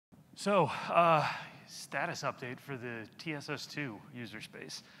So, status update for the TSS2 user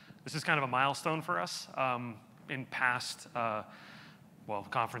space. This is kind of a milestone for us. In past,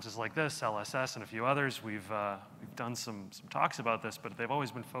 conferences like this, LSS and a few others, we've done some talks about this, but they've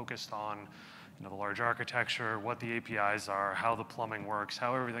always been focused on the large architecture, what the APIs are, how the plumbing works,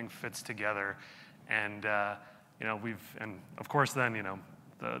 how everything fits together, and of course then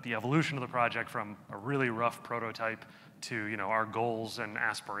the evolution of the project from a really rough prototype to our goals and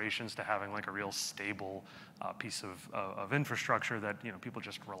aspirations to having like a real stable piece of infrastructure that people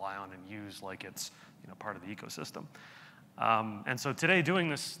just rely on and use like it's part of the ecosystem. And so today, doing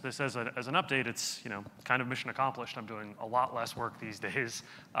this as an update, it's kind of mission accomplished. I'm doing a lot less work these days.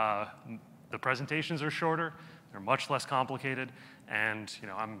 The presentations are shorter, they're much less complicated, and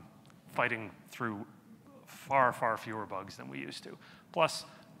I'm fighting through far fewer bugs than we used to. Plus,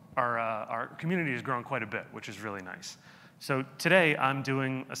 our community has grown quite a bit, which is really nice. So today, I'm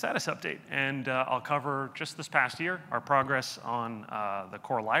doing a status update, and I'll cover just this past year, our progress on the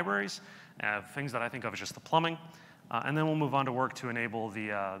core libraries, things that I think of as just the plumbing, and then we'll move on to work to enable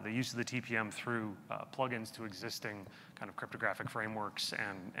the use of the TPM through plugins to existing kind of cryptographic frameworks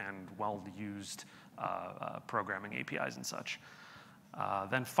and well-used programming APIs and such.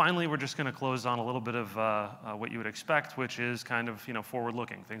 Then finally, we're just going to close on a little bit of what you would expect, which is kind of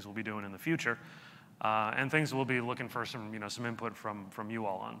forward-looking, things we'll be doing in the future, and things we'll be looking for some input from you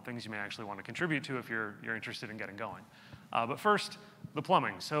all on, things you may actually want to contribute to if you're interested in getting going. But first, the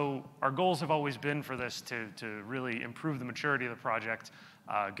plumbing. So our goals have always been for this to really improve the maturity of the project,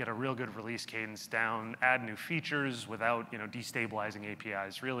 get a real good release cadence down, add new features without destabilizing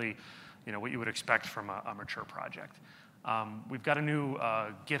APIs, really what you would expect from a mature project. We've got a new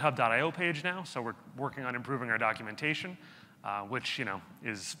github.io page now, so we're working on improving our documentation, which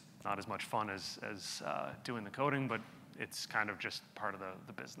is not as much fun as doing the coding, but it's kind of just part of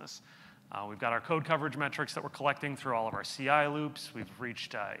the business. We've got our code coverage metrics that we're collecting through all of our CI loops. We've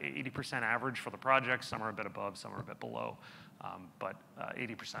reached 80% average for the project. Some are a bit above, some are a bit below, but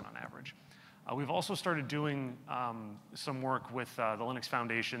 80% on average. We've also started doing some work with the Linux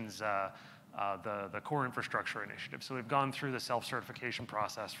Foundation's the core infrastructure initiative. So we've gone through the self-certification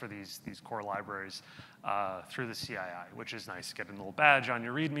process for these core libraries through the CII, which is nice. Get a little badge on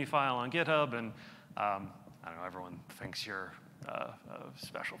your README file on GitHub, and I don't know, everyone thinks you're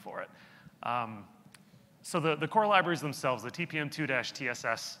special for it. So the core libraries themselves, the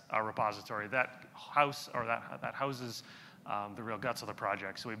tpm2-TSS repository, that houses the real guts of the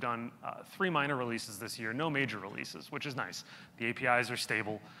project. So we've done 3 minor releases this year, no major releases, which is nice. The APIs are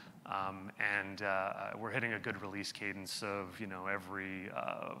stable, and we're hitting a good release cadence of every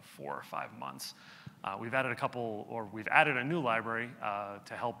 4 or 5 months. We've added a new library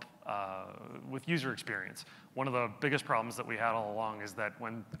to help with user experience. One of the biggest problems that we had all along is that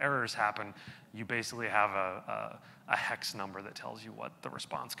when errors happen, you basically have a hex number that tells you what the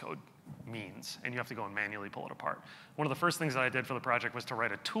response code means, and you have to go and manually pull it apart. One of the first things that I did for the project was to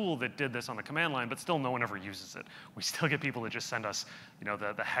write a tool that did this on the command line, but still no one ever uses it. We still get people that just send us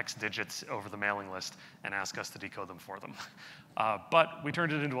the hex digits over the mailing list and ask us to decode them for them. But we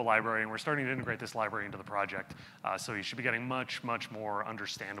turned it into a library, and we're starting to integrate this library into the project, so you should be getting much more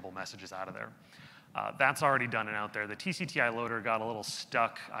understandable messages out of there. That's already done and out there. The TCTI loader got a little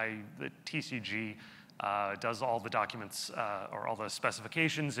stuck. The TCG does all the documents or all the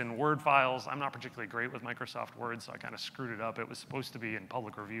specifications in Word files. I'm not particularly great with Microsoft Word, so I kind of screwed it up. It was supposed to be in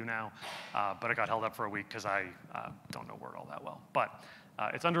public review now, but it got held up for a week because I don't know Word all that well. But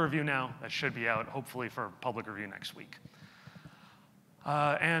it's under review now. That should be out, hopefully, for public review next week.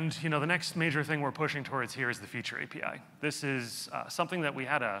 And the next major thing we're pushing towards here is the feature API. This is something that we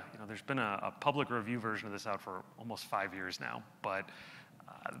had there's been a public review version of this out for almost 5 years now, but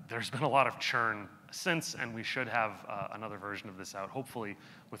there's been a lot of churn since, and we should have another version of this out, hopefully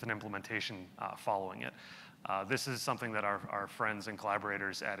with an implementation following it. This is something that our friends and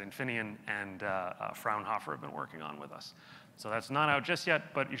collaborators at Infineon and Fraunhofer have been working on with us. So that's not out just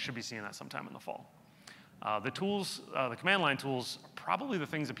yet, but you should be seeing that sometime in the fall. The tools, the command line tools, are probably the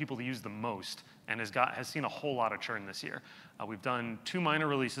things that people use the most and has seen a whole lot of churn this year. We've done 2 minor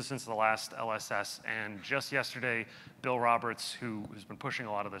releases since the last LSS, and just yesterday, Bill Roberts, who's been pushing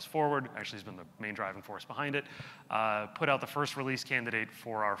a lot of this forward, actually has been the main driving force behind it, put out the first release candidate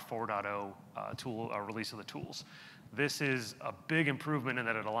for our 4.0 release of the tools. This is a big improvement in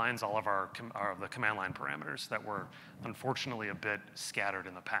that it aligns all of the command line parameters that were unfortunately a bit scattered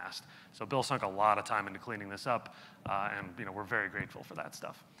in the past. So Bill sunk a lot of time into cleaning this up, and we're very grateful for that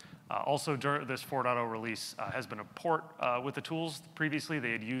stuff. Also, during this 4.0 release has been a port with the tools. Previously,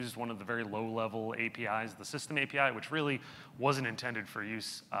 they had used one of the very low-level APIs, the system API, which really wasn't intended for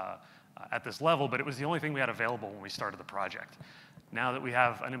use at this level, but it was the only thing we had available when we started the project. Now that we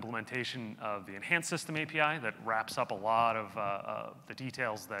have an implementation of the enhanced system API that wraps up a lot of the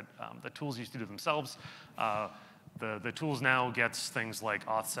details that the tools used to do themselves, the tools now gets things like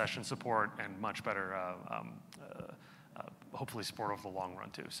auth session support and much better hopefully support over the long run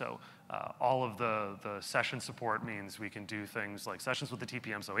too. So all of the session support means we can do things like sessions with the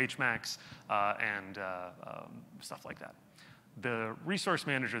TPM, so HMAX, and stuff like that. The resource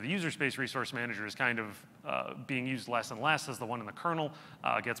manager, the user space resource manager, is kind of being used less and less as the one in the kernel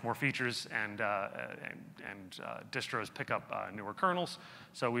gets more features and distros pick up newer kernels.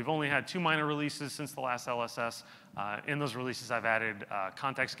 So we've only had 2 minor releases since the last LSS. In those releases, I've added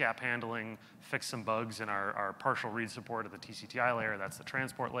context gap handling, fixed some bugs in our partial read support of the TCTI layer, that's the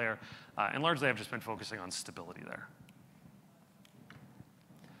transport layer, and largely I've just been focusing on stability there.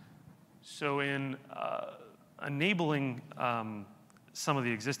 So in enabling some of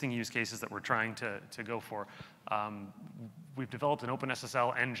the existing use cases that we're trying to go for, we've developed an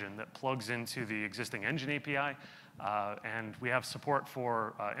OpenSSL engine that plugs into the existing engine API, and we have support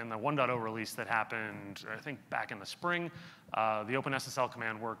for, in the 1.0 release that happened, I think, back in the spring, the OpenSSL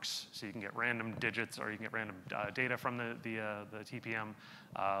command works, so you can get random digits or you can get random data from the TPM.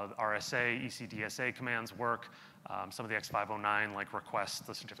 RSA, ECDSA commands work. Some of the X509, like request,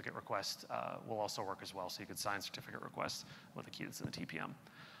 the certificate request, will also work as well, so you could sign certificate requests with a key that's in the TPM.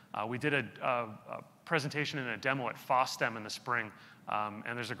 We did a presentation and a demo at FOSDEM in the spring,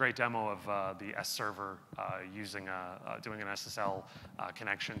 and there's a great demo of the S server doing an SSL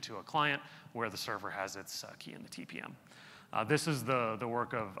connection to a client where the server has its key in the TPM. This is the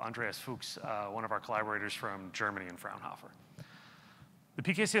work of Andreas Fuchs, one of our collaborators from Germany and Fraunhofer. The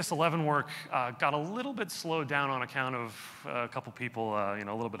PKCS11 work got a little bit slowed down on account of a couple people, a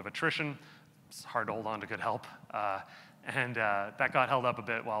little bit of attrition. It's hard to hold on to good help. And that got held up a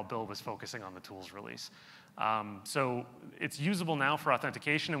bit while Bill was focusing on the tools release. So it's usable now for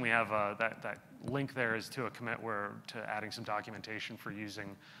authentication, and we have that link there is to a commit to adding some documentation for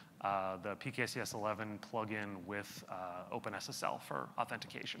using the PKCS11 plugin with OpenSSL for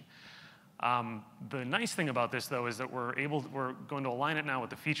authentication. The nice thing about this, though, is that we're going to align it now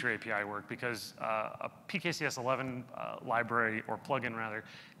with the feature API work, because a PKCS11 library, or plugin rather,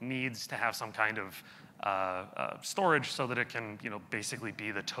 needs to have some kind of storage so that it can basically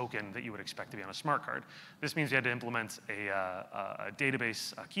be the token that you would expect to be on a smart card. This means we had to implement a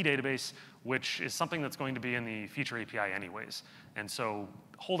database, a key database, which is something that's going to be in the feature API anyways. And so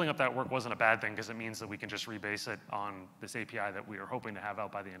holding up that work wasn't a bad thing, because it means that we can just rebase it on this API that we are hoping to have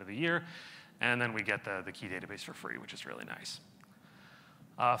out by the end of the year, and then we get the key database for free, which is really nice.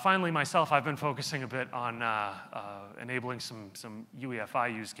 Finally, myself, I've been focusing a bit on enabling some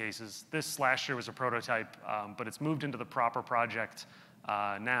UEFI use cases. This last year was a prototype, but it's moved into the proper project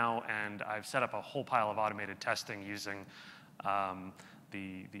now, and I've set up a whole pile of automated testing using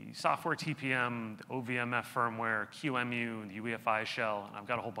the software TPM, the OVMF firmware, QEMU, the UEFI shell, and I've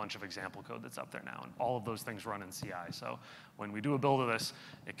got a whole bunch of example code that's up there now, and all of those things run in CI. So when we do a build of this,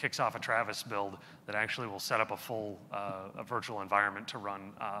 it kicks off a Travis build that actually will set up a full a virtual environment to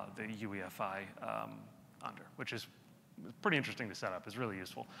run the UEFI under, which is pretty interesting to set up. It's really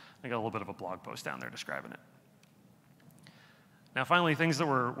useful. I got a little bit of a blog post down there describing it. Now, finally, things that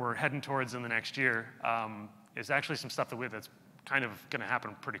we're heading towards in the next year is actually some stuff that's kind of going to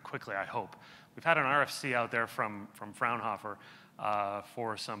happen pretty quickly, I hope. We've had an RFC out there from Fraunhofer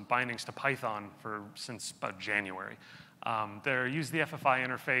for some bindings to Python since about January. They use the FFI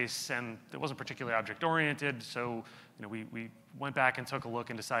interface, and it wasn't particularly object-oriented, so we went back and took a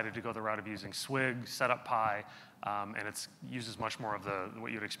look and decided to go the route of using Swig, setup Py, and it uses much more of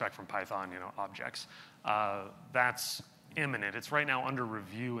what you'd expect from Python, objects. That's imminent. It's right now under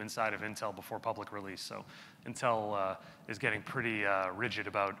review inside of Intel before public release. So Intel is getting pretty rigid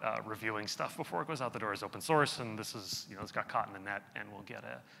about reviewing stuff before it goes out the door as open source, and this is, it's got caught in the net, and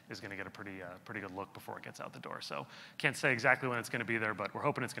is going to get a pretty good look before it gets out the door. So can't say exactly when it's going to be there, but we're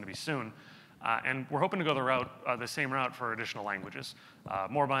hoping it's going to be soon. And we're hoping to go the same route for additional languages.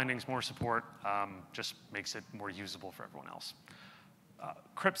 More bindings, more support, just makes it more usable for everyone else.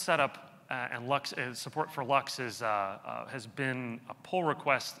 Crypt setup and Lux support for Lux has been a pull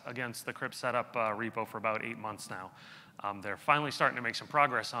request against the crypt setup repo for about 8 months now. They're finally starting to make some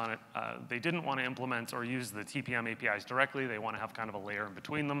progress on it. They didn't want to implement or use the TPM APIs directly. They want to have kind of a layer in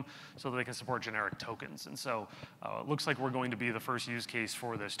between them so that they can support generic tokens. And so it looks like we're going to be the first use case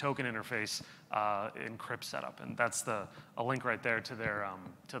for this token interface in crypt setup. And that's a link right there to their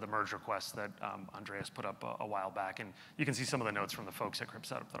to the merge request that Andreas put up a while back. And you can see some of the notes from the folks at crypt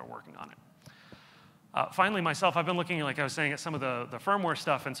setup that are working on it. Finally, myself, I've been looking, like I was saying, at some of the firmware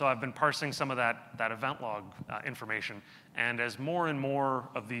stuff, and so I've been parsing some of that event log information. And as more and more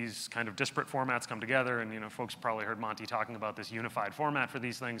of these kind of disparate formats come together, and folks probably heard Monty talking about this unified format for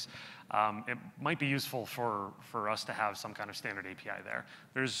these things, it might be useful for us to have some kind of standard API there.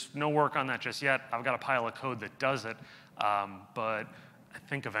 There's no work on that just yet. I've got a pile of code that does it, but I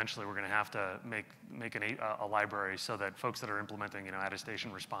think eventually we're going to have to make a library so that folks that are implementing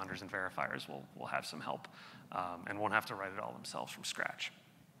attestation responders and verifiers will have some help and won't have to write it all themselves from scratch.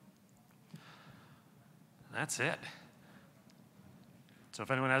 That's it. So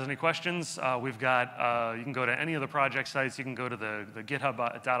if anyone has any questions, we've got, you can go to any of the project sites. You can go to the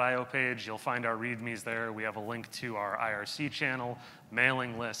github.io page. You'll find our READMEs there. We have a link to our IRC channel,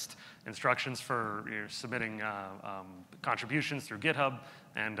 mailing list, instructions for submitting contributions through GitHub,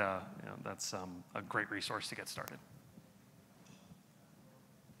 and that's a great resource to get started.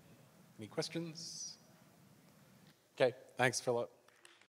 Any questions? Okay, thanks, Philip.